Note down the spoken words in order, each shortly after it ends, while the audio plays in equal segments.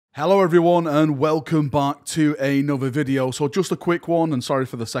Hello everyone and welcome back to another video. So just a quick one, and sorry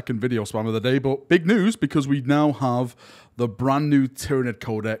for the second video spam of the day, but big news because we now have the brand new Tyranid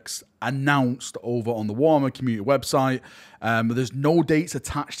Codex announced over on the Warhammer community website. There's no dates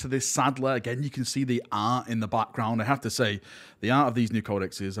attached to this, sadly. Again, you can see the art in the background. I have to say, the art of these new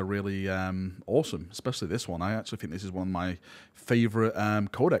codexes are really awesome, especially this one. I actually think this is one of my favorite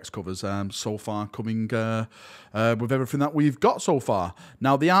codex covers so far, coming with everything that we've got so far.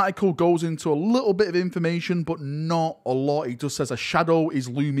 Now, the article goes into a little bit of information, but not a lot. It just says a shadow is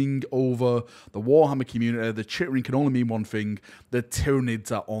looming over the Warhammer community. The chittering can only mean one thing: the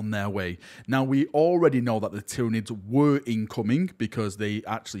Tyranids are on their way. Now, we already know that the Tyranids were incoming because they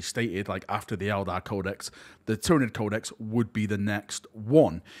actually stated, like, after the Eldar Codex, the Tyranid Codex would be the next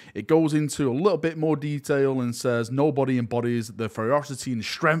one. It goes into a little bit more detail and says nobody embodies the ferocity and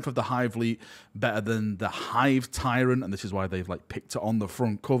strength of the Hive Fleet better than the Hive Tyrant, and this is why they've like picked it on the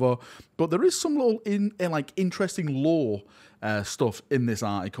front cover. But there is some little interesting lore stuff in this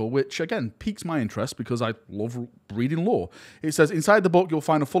article, which again piques my interest because I love reading lore. It says inside the book you'll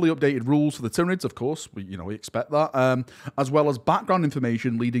find a fully updated rules for the Tyranids, of course, we expect that, as well as background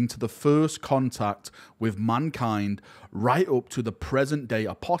information leading to the first contact with mankind right up to the present day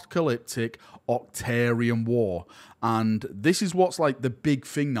apocalyptic Octarian War. And this is what's like the big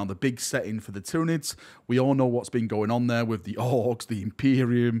thing now, the big setting for the Tyranids. We all know what's been going on there with the Orcs, the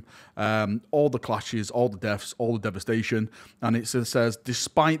Imperium, all the clashes, all the deaths, all the devastation. And it says,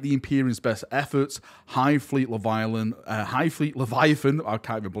 despite the Imperium's best efforts, Hive Fleet Leviathan, I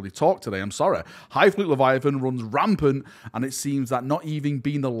can't even bloody talk today, I'm sorry. Hive Fleet Leviathan runs rampant, and it seems that not even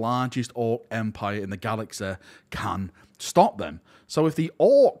being the largest Orc empire in the galaxy can stop them. So if the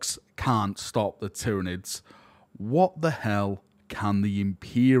Orcs can't stop the Tyranids, what the hell can the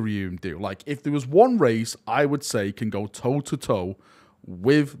Imperium do? Like, if there was one race I would say can go toe-to-toe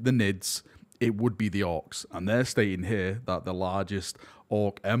with the Nids, it would be the Orcs. And they're stating here that the largest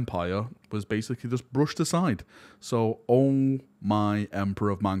Orc empire was basically just brushed aside. So, oh my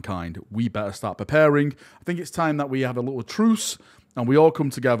Emperor of Mankind, we better start preparing. I think it's time that we have a little truce and we all come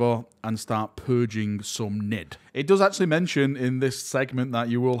together and start purging some Nid. It does actually mention in this segment that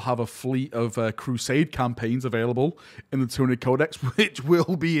you will have a fleet of crusade campaigns available in the Tyranid Codex, which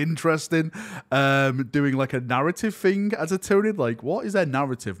will be interesting. Doing like a narrative thing as a Tyranid. Like, what is their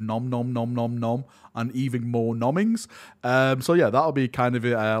narrative? Nom, nom, nom, nom, nom. And even more nommings. So yeah, that'll be kind of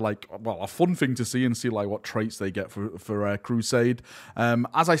a fun thing to see, and see like what traits they get for Crusade.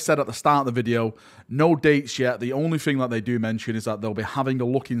 As I said at the start of the video, no dates yet. The only thing that they do mention is that they'll be having a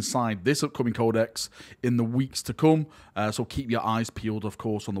look inside this upcoming codex in the weeks to come. So keep your eyes peeled, of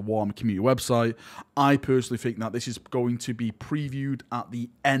course, on the Warhammer community website. I personally think that this is going to be previewed at the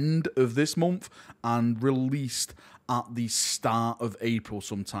end of this month and released at the start of April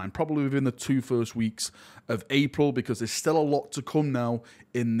sometime, probably within the first 2 weeks of April, because there's still a lot to come now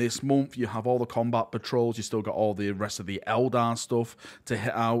in this month. You have all the combat patrols, you still got all the rest of the Eldar stuff to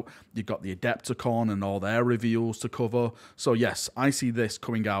hit out, you've got the Adepticon and all their reveals to cover. So yes, I see this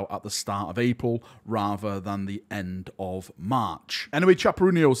coming out at the start of April rather than the end of March. Anyway,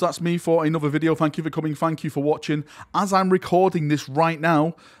 Chaperonios, that's me for another video. Thank you for coming, thank you for watching. As I'm recording this right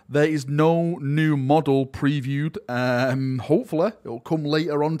now, there is no new model previewed. Hopefully, it'll come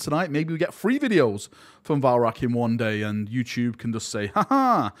later on tonight. Maybe we get 3 videos from Valrak in one day, and YouTube can just say,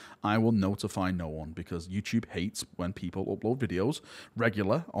 haha, I will notify no one, because YouTube hates when people upload videos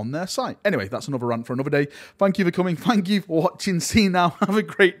regular on their site. Anyway, that's another rant for another day. Thank you for coming. Thank you for watching. See you now. Have a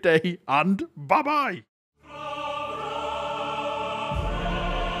great day, and bye-bye.